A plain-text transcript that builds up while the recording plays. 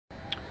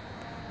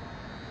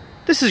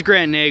This is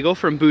Grant.nagel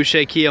from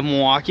Boucher Kia of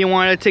Milwaukee. I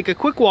wanted to take a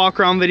quick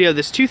walk around video of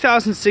this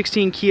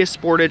 2016 Kia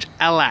Sportage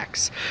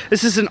LX.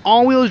 This is an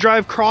all-wheel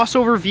drive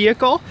crossover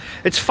vehicle.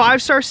 It's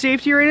 5-star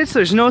safety rated, so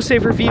there's no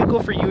safer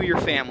vehicle for you or your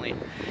family.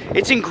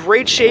 It's in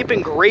great shape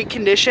and great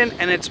condition,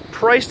 and it's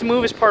priced to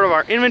move as part of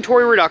our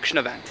inventory reduction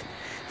event.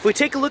 If we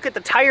take a look at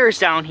the tires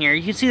down here,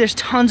 you can see there's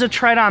tons of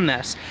tread on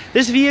this.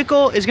 This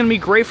vehicle is going to be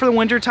great for the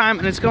winter time,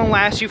 and it's going to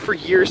last you for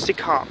years to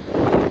come.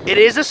 It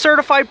is a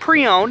certified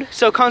pre-owned,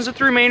 so it comes with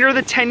the remainder of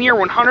the 10-year,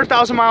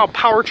 100,000-mile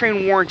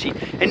powertrain warranty,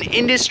 an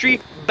industry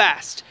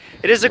best.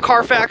 It is a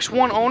Carfax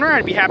One owner.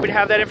 I'd be happy to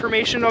have that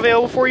information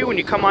available for you when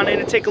you come on in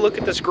and take a look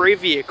at this great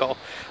vehicle.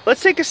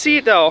 Let's take a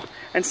seat though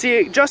and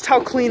see just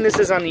how clean this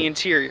is on the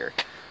interior.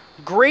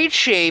 Great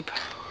shape,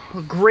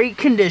 great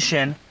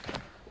condition,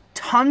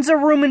 tons of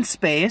room and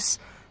space,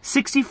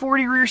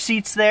 60/40 rear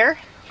seats there.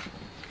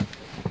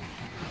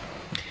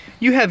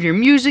 You have your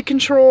music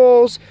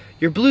controls,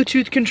 your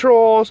Bluetooth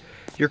controls,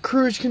 your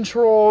cruise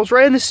controls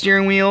right in the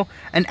steering wheel,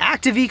 an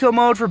active eco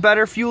mode for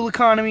better fuel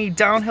economy,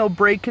 downhill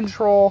brake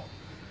control,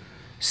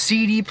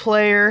 CD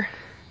player.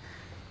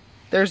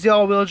 There's the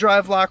all-wheel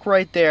drive lock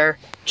right there.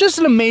 Just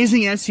an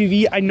amazing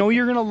SUV. I know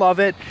you're gonna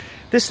love it.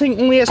 This thing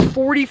only has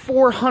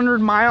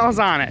 4,400 miles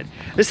on it.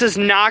 This is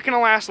not gonna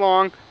last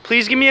long.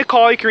 Please give me a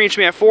call. You can reach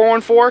me at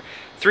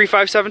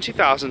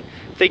 414-357-2000.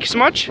 Thank you so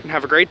much and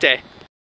have a great day.